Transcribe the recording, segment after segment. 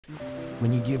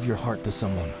When you give your heart to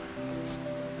someone,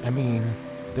 I mean,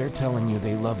 they're telling you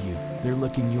they love you. They're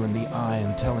looking you in the eye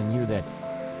and telling you that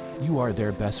you are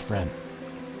their best friend,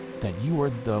 that you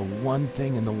are the one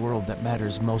thing in the world that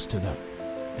matters most to them.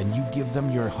 And you give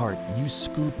them your heart. You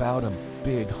scoop out a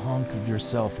big hunk of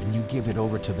yourself and you give it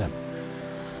over to them.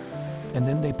 And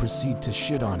then they proceed to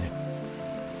shit on it.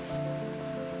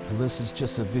 And this is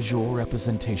just a visual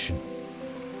representation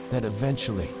that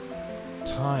eventually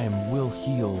time will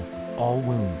heal all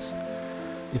wounds.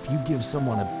 If you give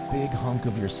someone a big hunk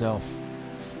of yourself,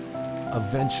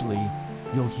 eventually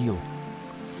you'll heal,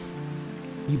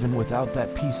 even without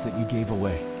that piece that you gave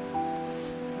away.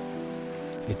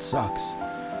 It sucks.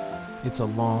 It's a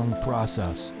long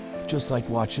process, just like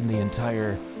watching the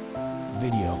entire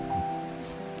video.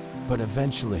 But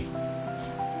eventually,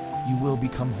 you will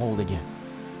become whole again.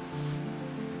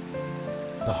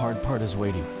 The hard part is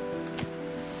waiting.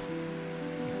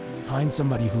 Find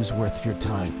somebody who's worth your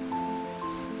time.